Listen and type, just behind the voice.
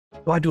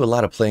So I do a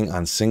lot of playing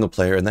on single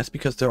player, and that's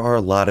because there are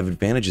a lot of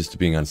advantages to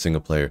being on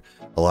single player.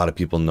 A lot of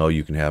people know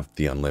you can have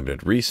the unlimited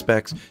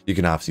respecs, you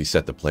can obviously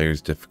set the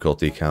player's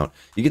difficulty count,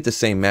 you get the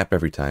same map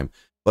every time.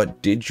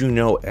 But did you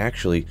know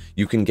actually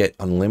you can get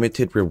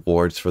unlimited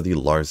rewards for the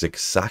Larzuk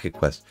socket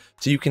quest?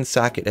 So you can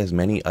socket as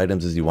many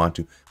items as you want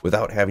to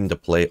without having to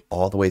play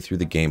all the way through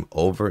the game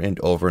over and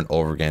over and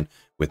over again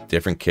with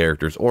different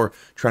characters, or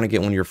trying to get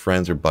one of your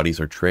friends or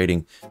buddies or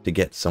trading to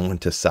get someone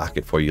to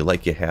socket for you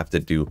like you have to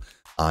do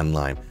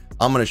online.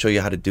 I'm going to show you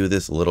how to do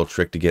this little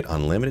trick to get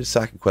unlimited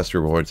socket quest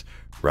rewards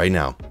right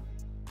now.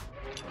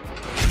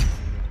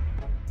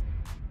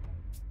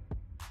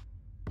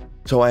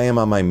 So I am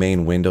on my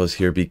main Windows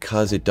here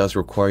because it does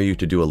require you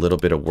to do a little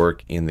bit of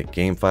work in the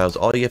game files.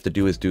 All you have to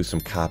do is do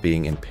some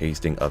copying and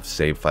pasting of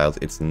save files.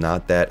 It's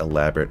not that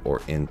elaborate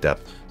or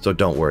in-depth, so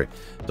don't worry.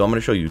 So I'm going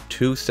to show you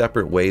two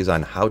separate ways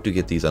on how to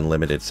get these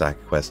unlimited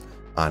socket quests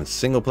on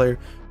single player.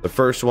 The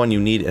first one, you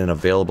need an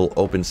available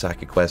open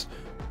socket quest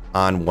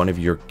on one of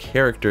your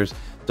characters,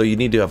 so you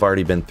need to have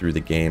already been through the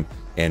game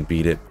and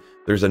beat it.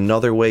 There's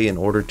another way in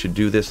order to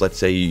do this. Let's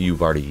say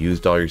you've already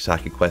used all your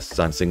socket quests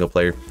on single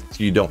player,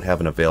 so you don't have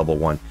an available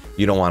one.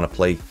 You don't want to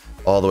play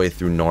all the way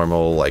through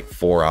normal, like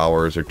 4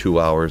 hours or 2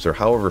 hours, or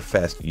however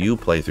fast you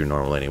play through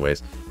normal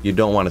anyways. You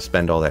don't want to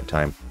spend all that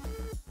time.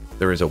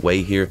 There is a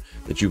way here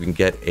that you can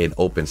get an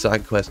open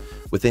socket quest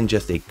within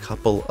just a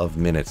couple of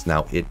minutes.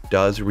 Now, it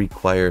does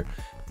require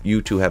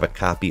you to have a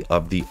copy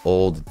of the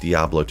old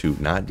Diablo 2,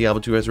 not Diablo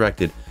 2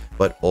 Resurrected,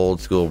 but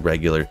old school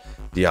regular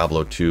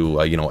Diablo 2,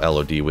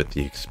 LOD with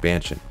the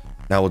expansion.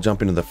 Now we'll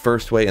jump into the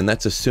first way, and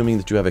that's assuming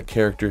that you have a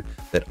character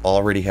that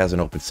already has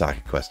an open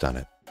socket quest on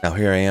it. Now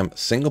here I am,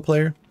 single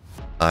player.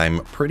 I'm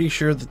pretty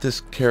sure that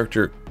this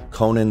character,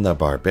 Conan the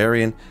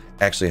Barbarian,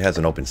 actually has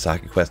an open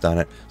socket quest on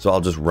it, so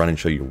I'll just run and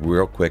show you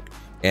real quick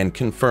and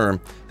confirm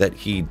that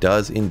he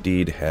does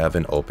indeed have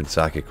an open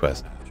socket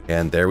quest.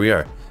 And there we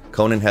are.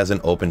 Conan has an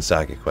open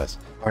socket quest.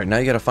 All right, now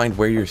you got to find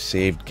where your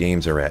saved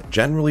games are at.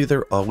 Generally,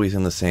 they're always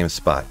in the same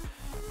spot.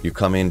 You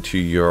come into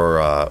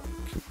your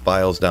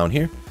files down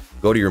here,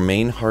 go to your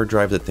main hard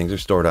drive that things are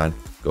stored on,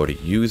 go to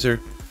user,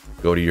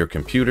 go to your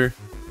computer,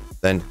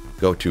 then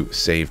go to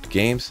saved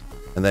games,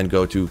 and then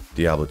go to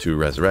Diablo 2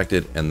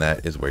 Resurrected, and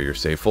that is where your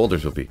save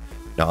folders will be.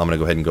 Now I'm going to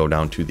go ahead and go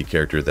down to the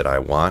character that I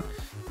want.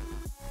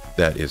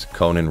 That is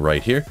Conan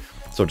right here.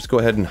 So just go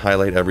ahead and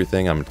highlight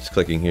everything. I'm just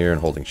clicking here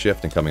and holding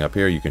shift and coming up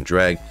here. You can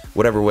drag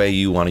whatever way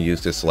you want to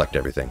use to select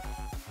everything.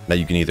 Now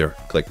you can either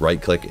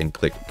right click and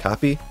click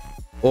copy,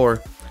 or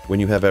when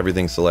you have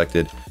everything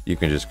selected, you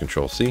can just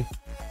Control C.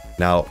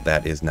 Now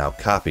that is now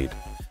copied.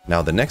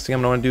 Now the next thing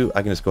I'm going to do,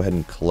 I can just go ahead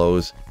and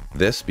close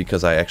this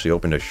because I actually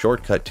opened a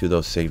shortcut to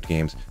those saved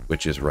games,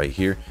 which is right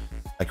here.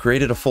 I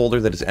created a folder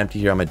that is empty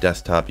here on my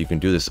desktop. You can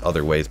do this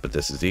other ways, but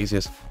this is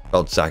easiest,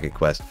 called Socket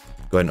Quest.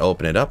 Go ahead and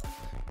open it up.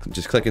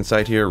 Just click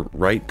inside here,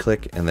 right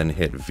click, and then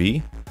hit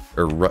V,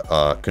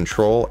 or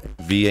Control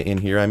V in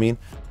here,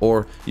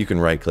 or you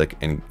can right click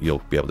and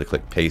you'll be able to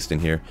click paste in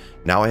here.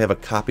 Now I have a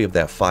copy of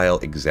that file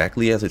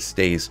exactly as it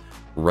stays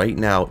right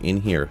now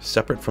in here,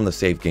 separate from the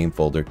saved game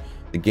folder.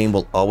 The game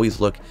will always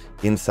look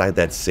inside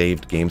that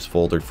saved games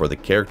folder for the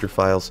character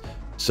files.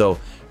 So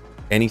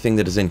anything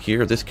that is in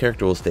here, this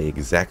character will stay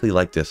exactly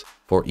like this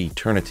for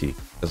eternity,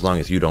 as long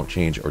as you don't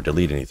change or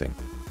delete anything.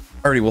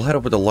 Alrighty, we'll head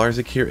over to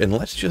Larzuk here, and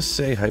let's just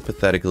say,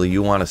 hypothetically,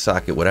 you want to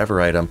socket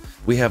whatever item.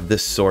 We have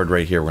this sword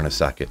right here we're going to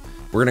socket.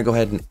 We're going to go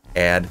ahead and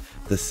add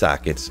the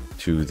sockets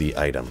to the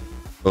item.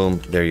 Boom,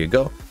 there you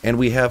go. And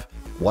we have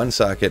one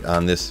socket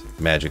on this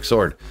magic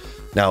sword.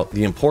 Now,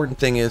 the important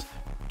thing is,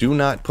 do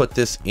not put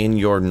this in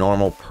your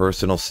normal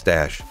personal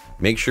stash.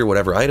 Make sure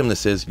whatever item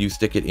this is, you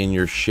stick it in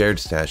your shared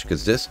stash,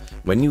 because this,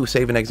 when you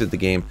save and exit the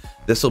game,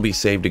 this will be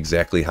saved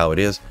exactly how it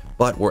is,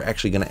 but we're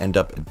actually going to end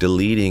up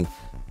deleting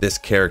this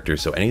character.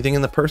 So anything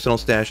in the personal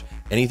stash,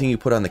 anything you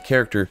put on the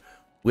character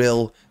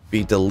will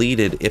be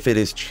deleted if it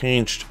is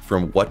changed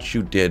from what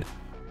you did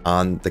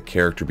on the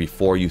character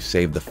before you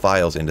save the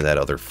files into that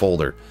other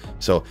folder.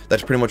 So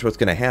that's pretty much what's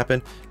going to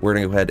happen. We're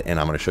going to go ahead and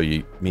I'm going to show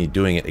you me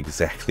doing it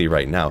exactly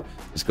right now.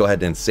 Just go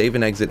ahead and save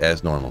and exit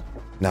as normal.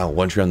 Now,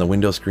 once you're on the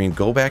Windows screen,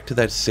 go back to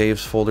that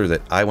saves folder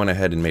that I went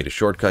ahead and made a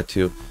shortcut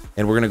to,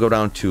 and we're going to go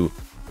down to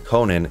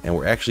Conan, and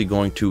we're actually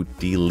going to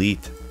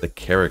delete the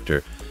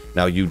character.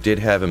 Now, you did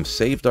have him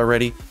saved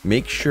already.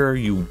 Make sure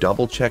you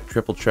double check,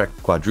 triple check,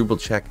 quadruple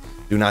check.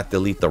 Do not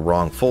delete the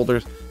wrong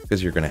folders,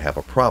 because you're going to have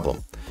a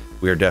problem.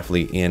 We are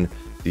definitely in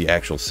the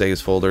actual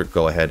saves folder.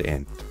 Go ahead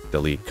and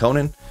delete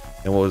Conan,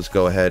 and we'll just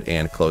go ahead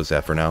and close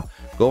that for now.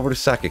 Go over to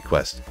Socket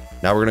Quest.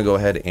 Now we're going to go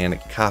ahead and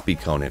copy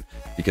Conan,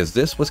 because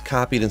this was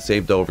copied and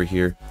saved over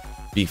here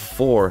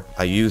before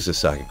I use the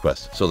Socket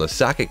Quest. So the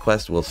Socket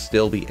Quest will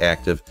still be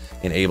active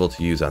and able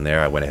to use on there.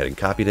 I went ahead and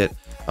copied it.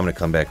 I'm going to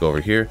come back over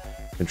here,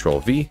 Control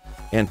V,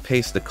 and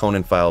paste the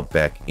Conan file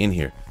back in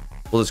here.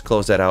 We'll just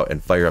close that out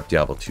and fire up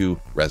Diablo 2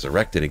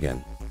 Resurrected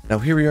again. Now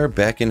here we are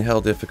back in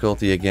Hell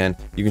difficulty again.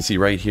 You can see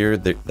right here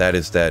that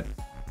is that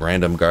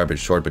random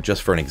garbage sword, but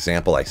just for an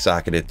example, I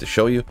socketed it to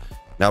show you.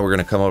 Now we're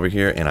going to come over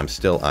here, and I'm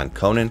still on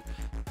Conan.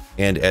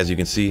 And as you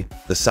can see,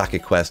 the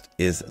socket quest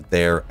is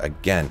there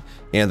again.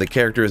 And the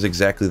character is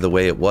exactly the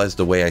way it was,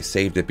 the way I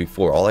saved it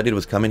before. All I did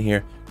was come in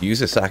here, use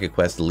the socket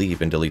quest,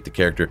 leave and delete the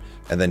character,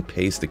 and then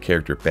paste the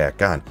character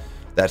back on.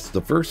 That's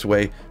the first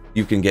way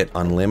you can get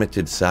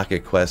unlimited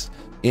socket quests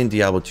in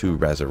Diablo 2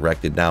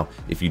 Resurrected. Now,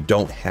 if you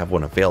don't have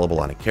one available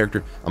on a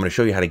character, I'm going to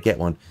show you how to get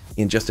one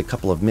in just a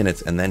couple of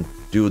minutes and then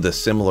do the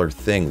similar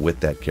thing with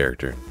that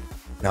character.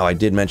 Now, I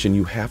did mention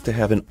you have to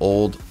have an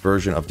old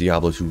version of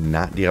Diablo 2,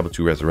 not Diablo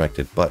 2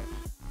 Resurrected, but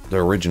the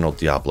original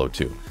Diablo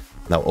 2.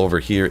 Now, over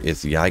here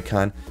is the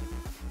icon.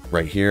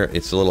 Right here,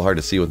 it's a little hard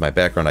to see with my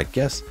background, I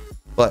guess,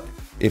 but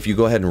if you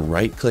go ahead and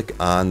right-click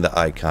on the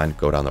icon,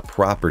 go down to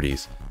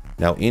Properties.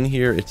 Now, in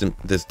here,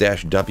 this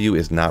 -W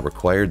is not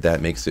required.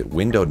 That makes it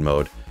windowed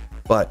mode.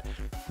 But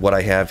what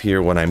I have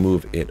here, when I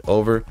move it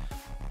over,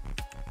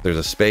 there's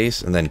a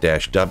space and then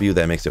 -W.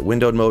 That makes it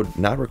windowed mode.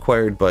 Not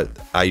required, but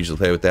I usually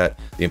play with that.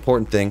 The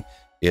important thing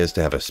is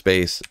to have a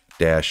space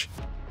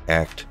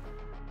 -Act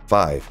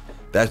 5.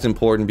 That's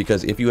important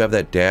because if you have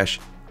that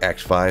 -Act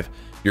 5,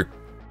 your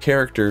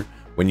character,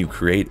 when you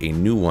create a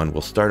new one,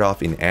 will start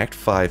off in Act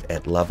 5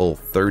 at level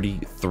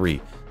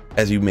 33.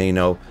 As you may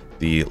know,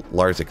 the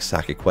Larzuk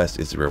socket quest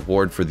is the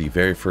reward for the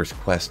very first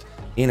quest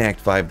in Act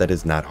 5 that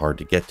is not hard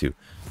to get to.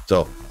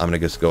 So I'm going to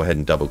just go ahead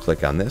and double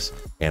click on this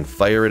and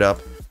fire it up,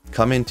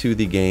 come into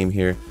the game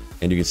here,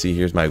 and you can see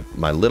here's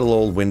my little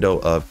old window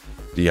of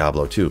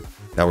Diablo 2.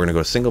 Now we're going to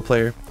go to single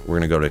player, we're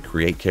going to go to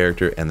create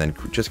character, and then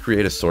just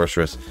create a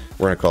sorceress.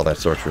 We're going to call that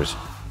sorceress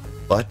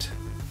But.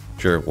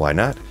 Sure, why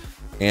not?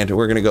 And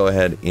we're going to go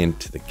ahead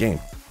into the game.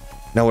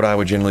 Now what I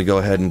would generally go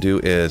ahead and do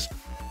is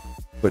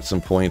put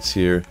some points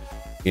here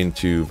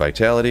into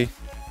vitality.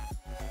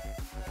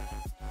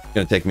 It's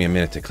going to take me a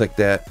minute to click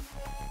that,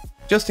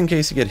 just in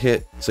case you get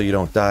hit so you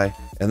don't die.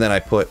 And then I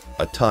put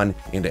a ton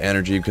into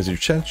energy because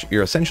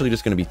you're essentially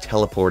just going to be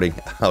teleporting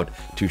out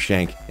to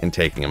Shank and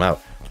taking him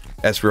out.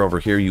 As for over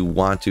here, you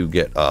want to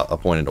get a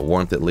point into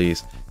warmth at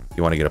least.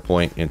 You want to get a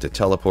point into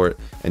teleport.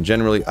 And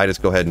generally, I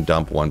just go ahead and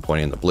dump 1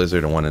 point in the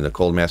blizzard and 1 in the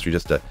cold mastery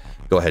just to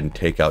go ahead and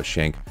take out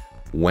Shank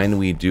when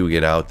we do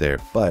get out there.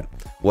 But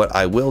what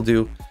I will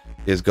do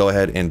is go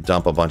ahead and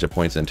dump a bunch of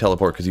points in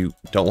teleport because you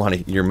don't want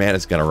to, your mana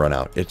is going to run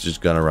out. It's just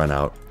going to run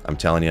out, I'm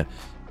telling you.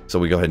 So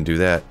we go ahead and do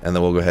that, and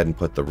then we'll go ahead and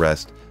put the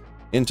rest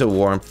into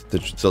warmth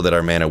so that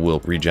our mana will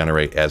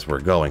regenerate as we're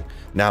going.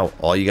 Now,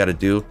 all you got to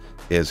do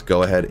is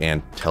go ahead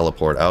and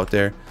teleport out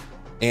there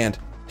and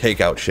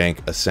take out Shank,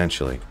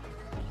 essentially.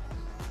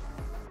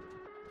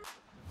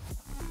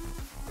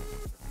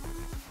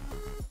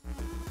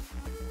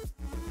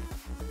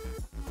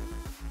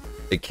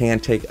 It can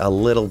take a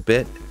little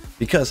bit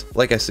because,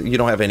 like I said, you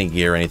don't have any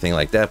gear or anything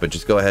like that, but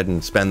just go ahead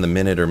and spend the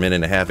minute or minute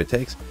and a half it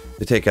takes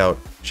to take out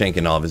Shank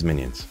and all of his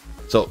minions.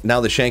 So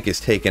now the Shank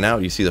is taken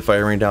out, you see the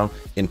fire rain down.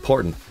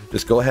 Important,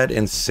 just go ahead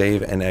and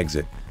save and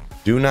exit.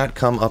 Do not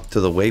come up to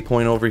the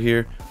waypoint over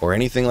here or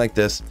anything like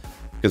this,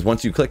 because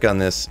once you click on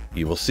this,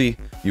 you will see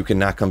you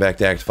cannot come back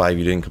to Act 5.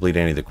 You didn't complete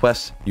any of the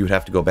quests. You would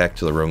have to go back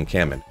to the Rogue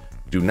Encampment.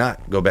 Do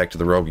not go back to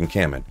the Rogue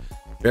Encampment.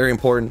 Very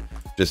important,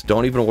 just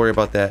don't even worry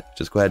about that.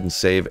 Just go ahead and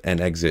save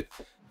and exit.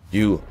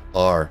 You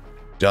are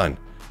done.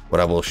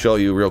 What I will show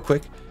you real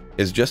quick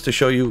is just to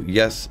show you,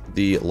 yes,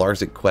 the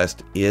Larzuk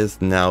quest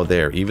is now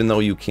there. Even though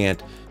you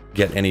can't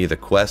get any of the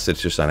quests,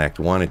 it's just on Act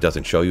 1, it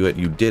doesn't show you it.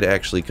 You did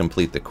actually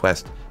complete the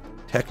quest,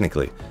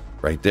 technically.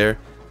 Right there,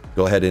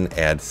 go ahead and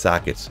add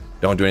sockets.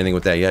 Don't do anything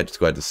with that yet, just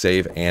go ahead to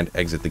save and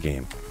exit the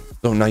game.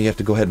 So now you have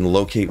to go ahead and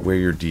locate where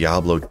your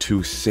Diablo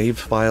 2 saved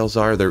files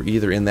are. They're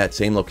either in that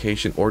same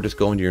location or just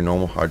go into your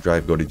normal hard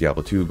drive, go to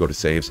Diablo 2, go to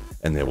saves,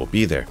 and they will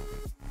be there.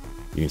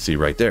 You can see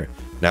right there.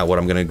 Now what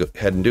I'm going to go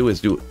ahead and do is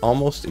do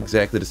almost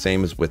exactly the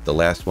same as with the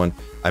last one.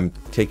 I'm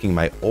taking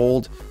my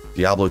old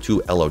Diablo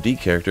 2 LOD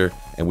character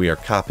and we are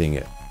copying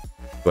it.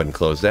 Go ahead and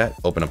close that,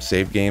 open up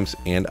save games,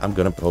 and I'm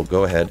going to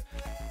go ahead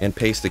and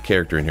paste the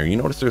character in here. You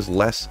notice there's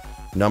less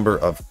number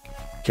of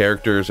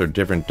characters or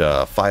different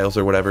files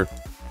or whatever.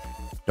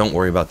 Don't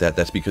worry about that.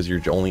 That's because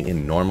you're only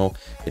in normal.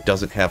 It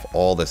doesn't have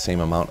all the same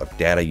amount of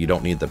data. You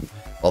don't need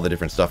all the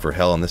different stuff for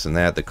hell and this and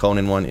that. The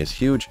Conan one is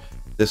huge.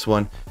 This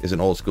one is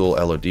an old school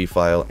LOD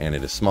file and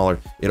it is smaller.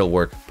 It'll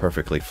work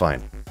perfectly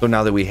fine. So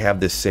now that we have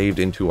this saved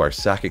into our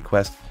socket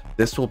quest,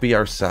 this will be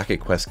our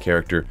socket quest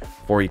character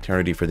for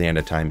eternity, for the end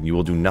of time. You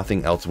will do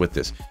nothing else with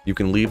this. You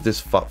can leave this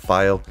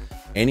file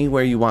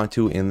anywhere you want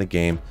to in the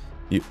game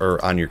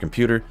or on your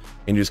computer,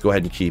 and you just go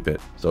ahead and keep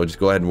it. So just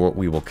go ahead and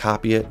we will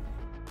copy it.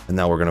 And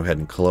now we're going to go ahead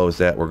and close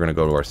that. We're going to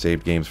go to our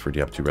saved games for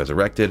Diablo 2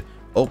 Resurrected,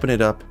 open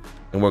it up,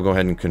 and we'll go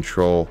ahead and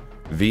Control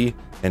V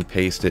and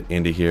paste it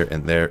into here.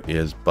 And there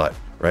is Butt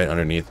right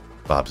underneath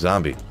Bob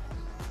Zombie.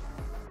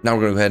 Now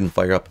we're going to go ahead and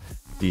fire up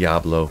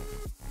Diablo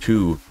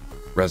 2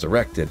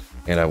 Resurrected,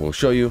 and I will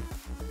show you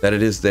that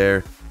it is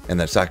there and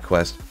that socket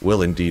quest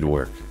will indeed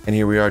work. And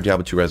here we are,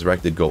 Diablo 2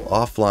 Resurrected. Go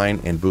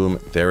offline and boom,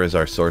 there is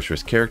our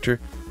sorceress character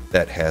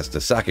that has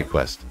the socket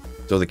quest.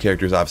 So the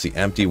character is obviously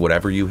empty.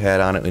 Whatever you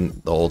had on it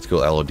in the old school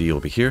LOD will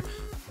be here.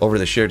 Over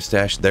the shared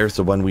stash, there's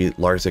the one we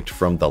Larzuked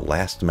from the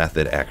last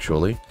method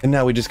actually. And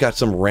now we just got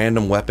some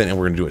random weapon and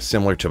we're gonna do it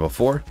similar to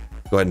before.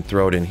 Go ahead and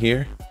throw it in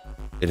here.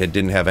 It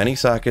didn't have any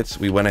sockets.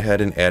 We went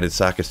ahead and added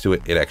sockets to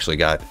it. It actually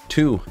got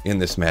 2 in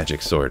this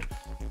magic sword.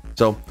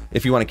 So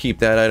if you want to keep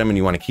that item and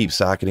you want to keep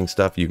socketing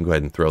stuff, you can go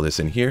ahead and throw this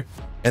in here.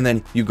 And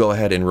then you go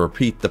ahead and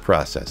repeat the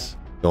process.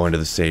 Go into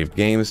the saved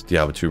games,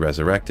 Diablo 2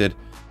 Resurrected.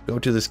 Go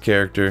to this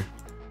character.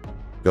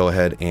 Go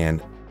ahead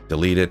and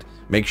delete it.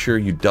 Make sure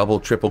you double,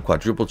 triple,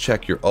 quadruple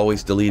check you're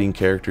always deleting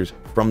characters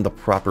from the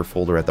proper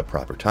folder at the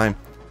proper time.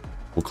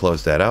 We'll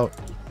close that out.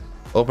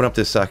 Open up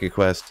this socket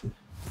quest.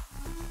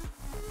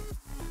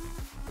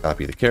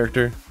 Copy the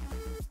character.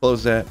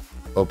 Close that.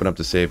 Open up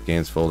the saved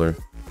games folder.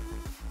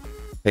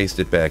 Paste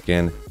it back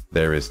in.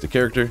 There is the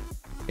character.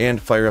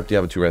 And fire up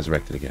Diablo 2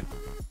 Resurrected again.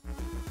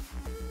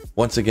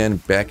 Once again,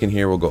 back in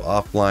here, we'll go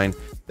offline.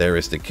 There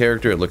is the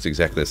character. It looks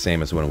exactly the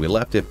same as when we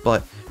left it,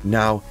 but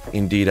now,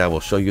 indeed, I will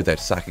show you that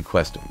socket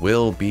quest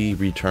will be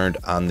returned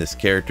on this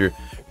character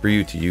for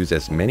you to use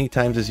as many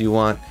times as you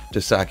want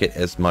to socket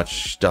as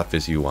much stuff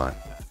as you want.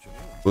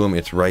 Boom,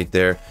 it's right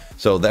there.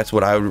 So that's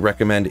what I would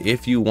recommend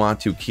if you want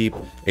to keep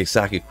a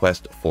socket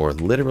quest for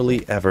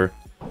literally ever.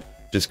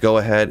 Just go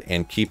ahead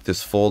and keep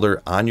this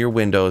folder on your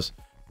Windows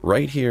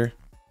right here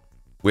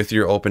with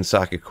your open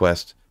socket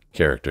quest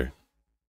character.